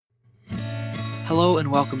Hello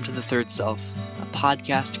and welcome to The Third Self, a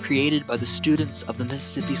podcast created by the students of the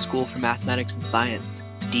Mississippi School for Mathematics and Science,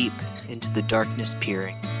 deep into the darkness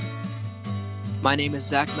peering. My name is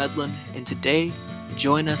Zach Medlin, and today,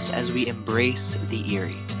 join us as we embrace the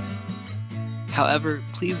eerie. However,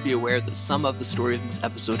 please be aware that some of the stories in this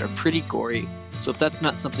episode are pretty gory, so if that's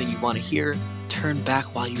not something you want to hear, turn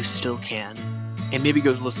back while you still can, and maybe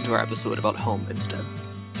go listen to our episode about home instead.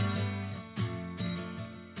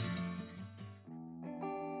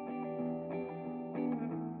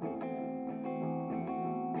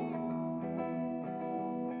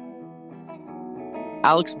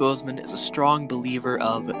 Alex Bozeman is a strong believer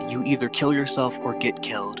of you either kill yourself or get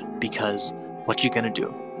killed, because what you gonna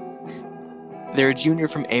do? They're a junior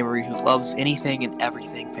from Amory who loves anything and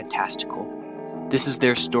everything fantastical. This is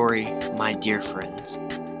their story, my dear friends.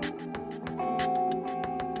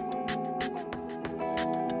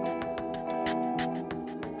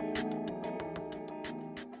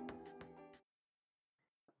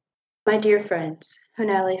 My dear friends, who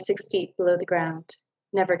now lay 6 feet below the ground,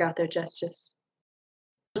 never got their justice.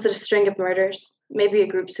 Was it a string of murders? Maybe a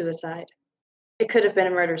group suicide. It could have been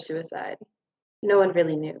a murder-suicide. No one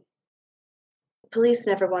really knew. The police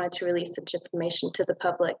never wanted to release such information to the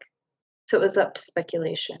public, so it was up to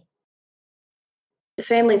speculation. The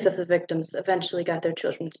families of the victims eventually got their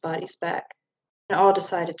children's bodies back, and all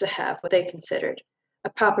decided to have what they considered a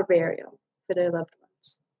proper burial for their loved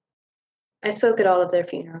ones. I spoke at all of their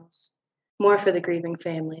funerals, more for the grieving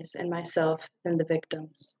families and myself than the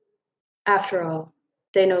victims. After all,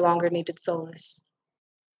 they no longer needed solace.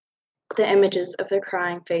 The images of their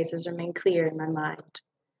crying faces remain clear in my mind,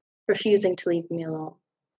 refusing to leave me alone,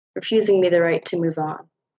 refusing me the right to move on.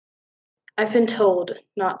 I've been told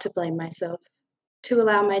not to blame myself, to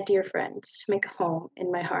allow my dear friends to make a home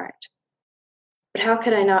in my heart. But how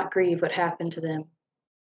could I not grieve what happened to them?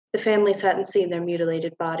 The families hadn't seen their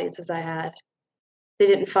mutilated bodies as I had. They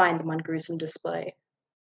didn't find them on gruesome display.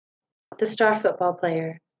 The star football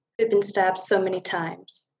player, who had been stabbed so many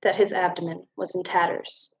times that his abdomen was in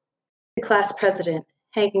tatters. The class president,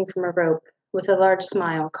 hanging from a rope with a large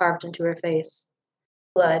smile carved into her face,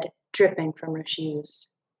 blood dripping from her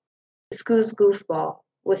shoes. The school's goofball,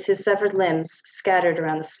 with his severed limbs scattered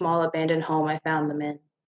around the small abandoned home I found them in.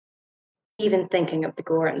 Even thinking of the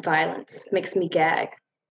gore and violence makes me gag.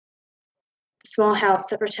 The small house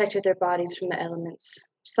that protected their bodies from the elements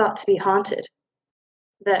was thought to be haunted.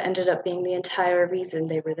 That ended up being the entire reason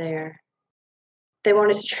they were there. They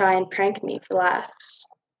wanted to try and prank me for laughs.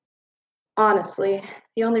 Honestly,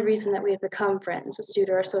 the only reason that we had become friends was due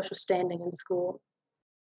to our social standing in school.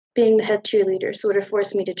 Being the head cheerleader sort of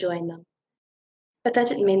forced me to join them. But that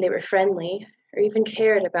didn't mean they were friendly or even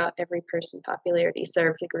cared about every person's popularity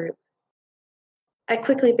served the group. I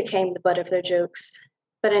quickly became the butt of their jokes,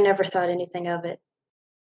 but I never thought anything of it.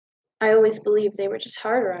 I always believed they were just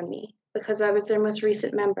harder on me because I was their most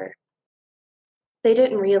recent member. They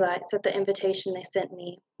didn't realize that the invitation they sent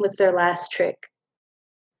me was their last trick,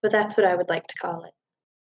 but that's what I would like to call it.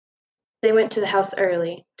 They went to the house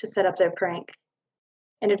early to set up their prank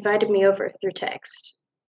and invited me over through text.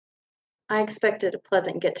 I expected a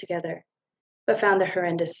pleasant get-together, but found the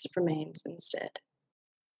horrendous remains instead.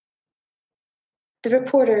 The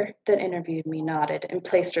reporter that interviewed me nodded and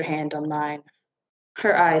placed her hand on mine.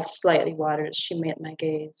 Her eyes slightly watered as she met my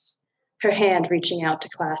gaze, her hand reaching out to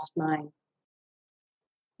clasp mine.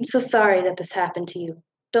 I'm so sorry that this happened to you.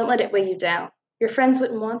 Don't let it weigh you down. Your friends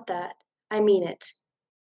wouldn't want that. I mean it.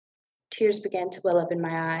 Tears began to well up in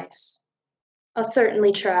my eyes. I'll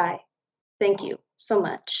certainly try. Thank you so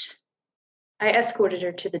much. I escorted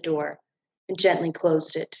her to the door and gently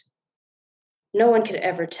closed it. No one could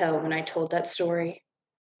ever tell when I told that story.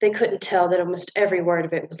 They couldn't tell that almost every word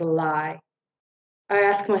of it was a lie. I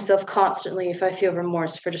ask myself constantly if I feel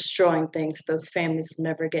remorse for destroying things that those families will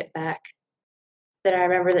never get back. Then I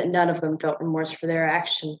remember that none of them felt remorse for their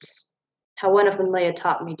actions, how one of them lay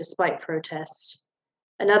atop me despite protest.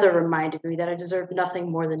 Another reminded me that I deserved nothing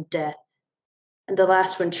more than death, and the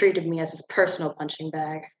last one treated me as his personal punching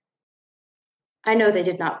bag. I know they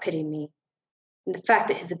did not pity me, and the fact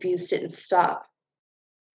that his abuse didn't stop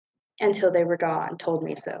until they were gone told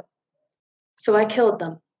me so. So I killed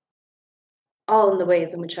them, all in the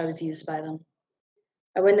ways in which I was used by them.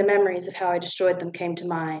 And when the memories of how I destroyed them came to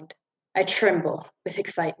mind, I tremble with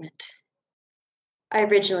excitement. I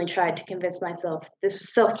originally tried to convince myself this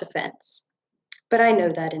was self-defense, but I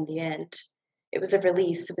know that in the end, it was a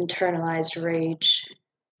release of internalized rage.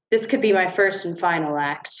 This could be my first and final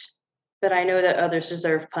act, but I know that others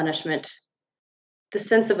deserve punishment. The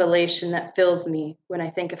sense of elation that fills me when I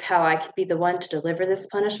think of how I could be the one to deliver this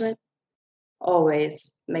punishment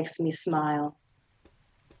always makes me smile.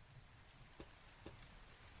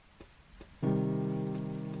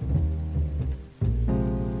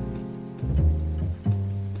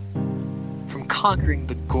 conquering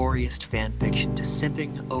the goriest fanfiction to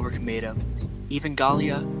simping over Kameda,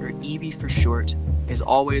 Evangalia, or Evie for short, is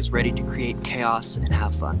always ready to create chaos and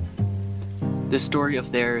have fun. This story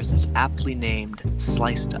of theirs is aptly named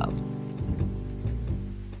Sliced Up.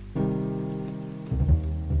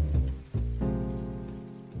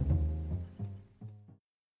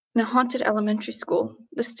 In a haunted elementary school,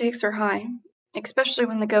 the stakes are high, especially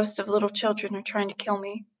when the ghosts of little children are trying to kill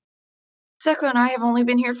me. Seko and I have only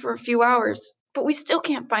been here for a few hours, but we still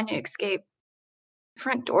can't find an escape. The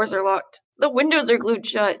front doors are locked. The windows are glued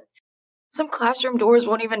shut. Some classroom doors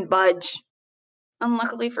won't even budge.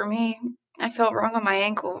 Unluckily for me, I felt wrong on my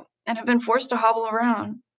ankle and have been forced to hobble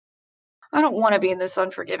around. I don't want to be in this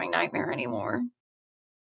unforgiving nightmare anymore.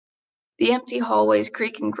 The empty hallways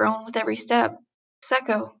creak and groan with every step.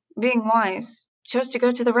 Seko, being wise, chose to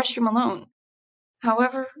go to the restroom alone.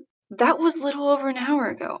 However, that was little over an hour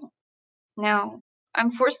ago. Now,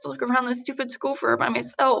 I'm forced to look around this stupid school for her by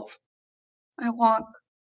myself. I walk,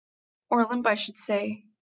 or limp I should say,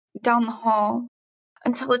 down the hall,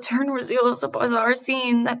 until a turn reveals a bizarre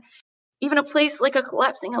scene that even a place like a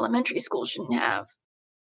collapsing elementary school shouldn't have.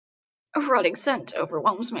 A rotting scent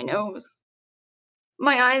overwhelms my nose.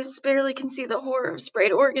 My eyes barely can see the horror of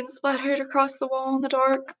sprayed organs splattered across the wall in the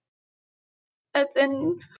dark. A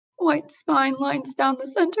thin, white spine lines down the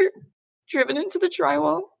center, driven into the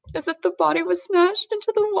drywall, as if the body was smashed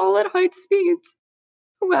into the wall at high speeds.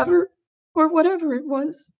 Whoever, or whatever it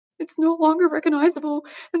was, it's no longer recognizable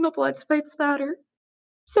in the blood-splayed spatter.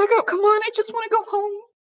 Seko, come on, I just want to go home.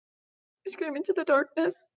 I scream into the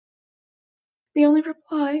darkness. The only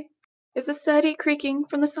reply is a steady creaking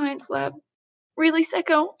from the science lab. Really,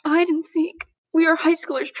 Seko, hide and seek. We are high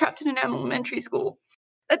schoolers trapped in an elementary school.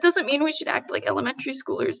 That doesn't mean we should act like elementary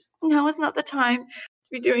schoolers. Now is not the time to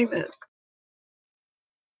be doing this.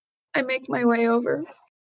 I make my way over,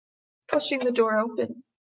 pushing the door open.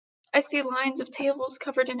 I see lines of tables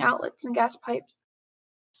covered in outlets and gas pipes.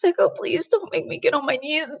 Seko, please don't make me get on my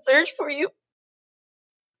knees and search for you.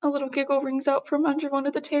 A little giggle rings out from under one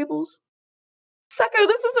of the tables. Seko,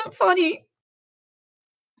 this isn't funny.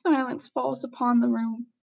 Silence falls upon the room.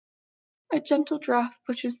 A gentle draft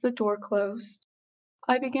pushes the door closed.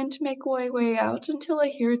 I begin to make my way out until I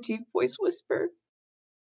hear a deep voice whisper,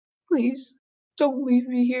 "Please, don't leave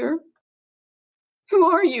me here." Who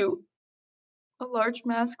are you? A large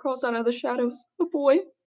mask crawls out of the shadows. A boy.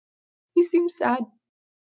 He seems sad,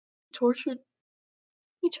 tortured.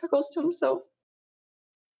 He chuckles to himself.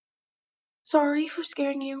 Sorry for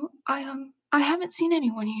scaring you. I haven't seen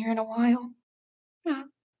anyone here in a while. Yeah,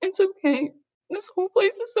 it's okay. This whole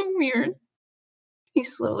place is so weird. He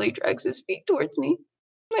slowly drags his feet towards me,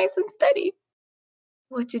 nice and steady.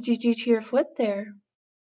 What did you do to your foot there?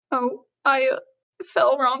 Oh, I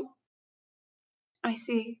fell wrong. I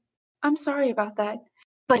see. I'm sorry about that.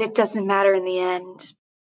 But it doesn't matter in the end.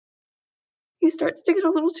 He starts to get a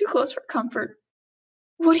little too close for comfort.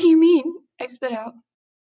 What do you mean? I spit out.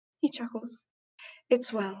 He chuckles.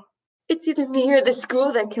 It's either me or the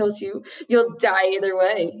school that kills you. You'll die either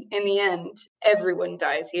way. In the end, everyone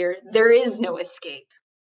dies here. There is no escape.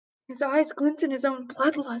 His eyes glint in his own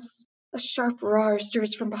bloodlust. A sharp roar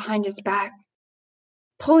stirs from behind his back.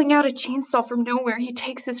 Pulling out a chainsaw from nowhere, he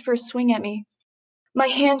takes his first swing at me. My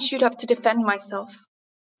hands shoot up to defend myself.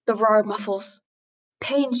 The roar muffles.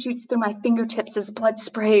 Pain shoots through my fingertips as blood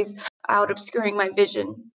sprays out, obscuring my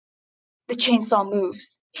vision. The chainsaw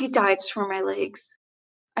moves. He dives for my legs.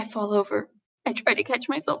 I fall over. I try to catch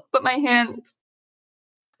myself, but my hands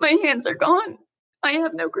are gone. I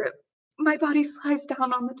have no grip. My body slides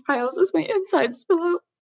down on the tiles as my insides spill out,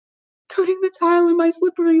 coating the tile in my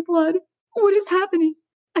slippery blood. What is happening?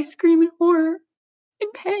 I scream in horror,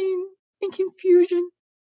 in pain, in confusion.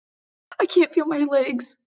 I can't feel my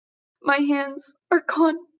legs. My hands are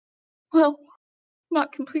gone. Well,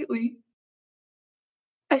 not completely.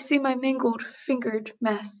 I see my mangled, fingered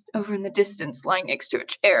mess over in the distance lying next to a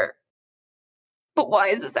chair. But why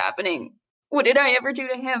is this happening? What did I ever do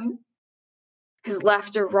to him? His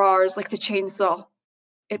laughter roars like the chainsaw.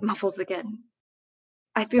 It muffles again.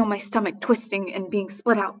 I feel my stomach twisting and being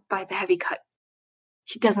split out by the heavy cut.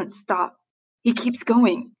 He doesn't stop. He keeps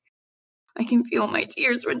going. I can feel my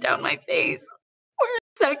tears run down my face. Where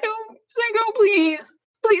is Seko? Seko, please!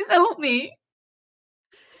 Please help me!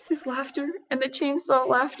 His laughter and the chainsaw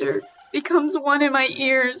laughter becomes one in my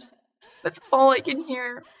ears. That's all I can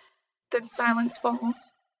hear. Then silence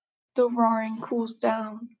falls. The roaring cools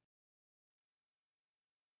down.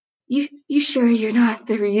 You sure you're not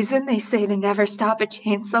the reason they say to never stop a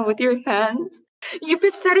chainsaw with your hands? You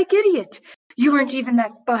pathetic idiot! You weren't even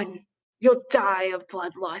that fun. You'll die of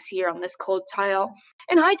blood loss here on this cold tile,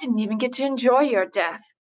 and I didn't even get to enjoy your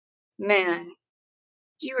death. Man,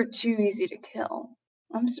 you were too easy to kill.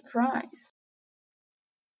 I'm surprised.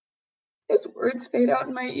 His words fade out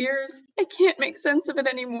in my ears. I can't make sense of it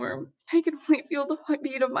anymore. I can only feel the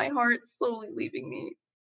beat of my heart slowly leaving me.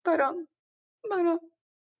 Ba-dum, ba-dum,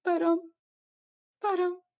 ba-dum,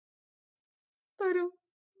 ba-dum, ba-dum,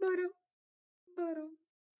 ba-dum, ba-dum,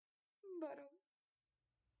 ba-dum.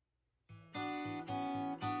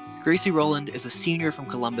 Gracie Rowland is a senior from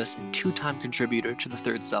Columbus and two-time contributor to The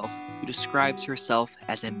Third Self, who describes herself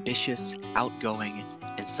as ambitious, outgoing,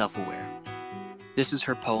 and self-aware. This is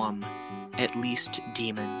her poem, At Least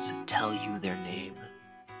Demons Tell You Their Name.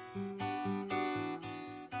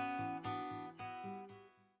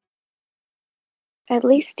 At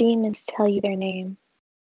least demons tell you their name.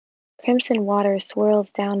 Crimson water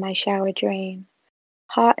swirls down my shower drain.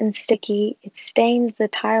 Hot and sticky, it stains the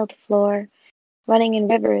tiled floor, running in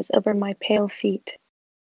rivers over my pale feet.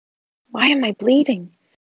 Why am I bleeding?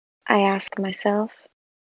 I ask myself.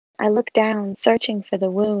 I look down, searching for the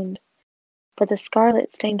wound, but the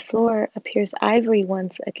scarlet-stained floor appears ivory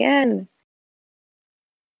once again.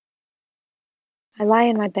 I lie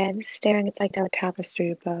in my bed, staring at the psychedelic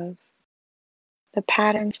tapestry above. The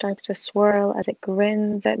pattern starts to swirl as it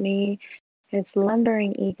grins at me and its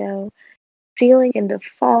lumbering ego, sealing into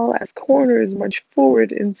fall as corners march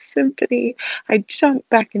forward in symphony. I jump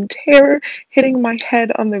back in terror, hitting my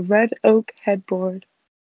head on the red oak headboard.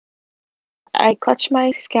 I clutch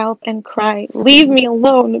my scalp and cry, "Leave me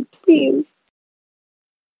alone, please."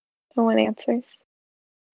 No one answers.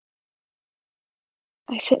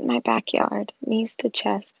 I sit in my backyard, knees to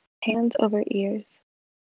chest, hands over ears.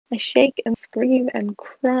 I shake and scream and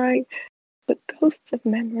cry, but ghosts of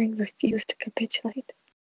memory refuse to capitulate.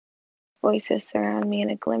 Voices surround me in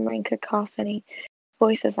a glimmering cacophony,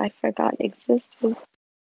 voices I forgot existed.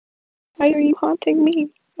 Why are you haunting me?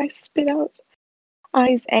 I spit out,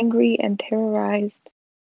 eyes angry and terrorized.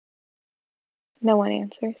 No one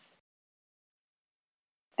answers.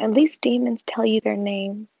 At least demons tell you their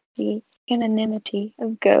name. The anonymity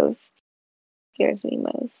of ghosts scares me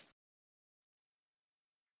most.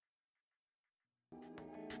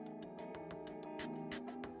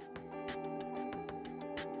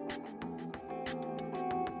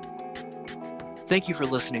 Thank you for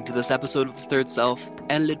listening to this episode of The Third Self,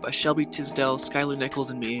 edited by Shelby Tisdale, Skylar Nichols,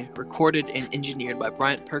 and me, recorded and engineered by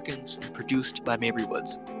Bryant Perkins, and produced by Mabry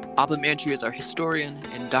Woods. Abba Mantry is our historian,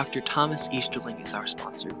 and Dr. Thomas Easterling is our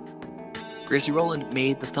sponsor. Gracie Rowland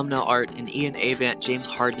made the thumbnail art, and Ian Avant, James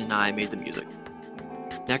Harden, and I made the music.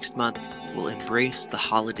 Next month, we'll embrace the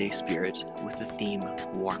holiday spirit with the theme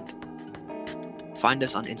Warmth. Find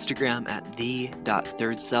us on Instagram at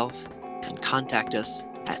the.thirdself and contact us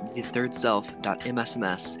at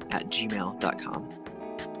thethirdself.msms@gmail.com.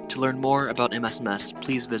 To learn more about MSMS,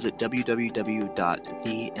 please visit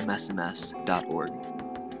www.themsms.org.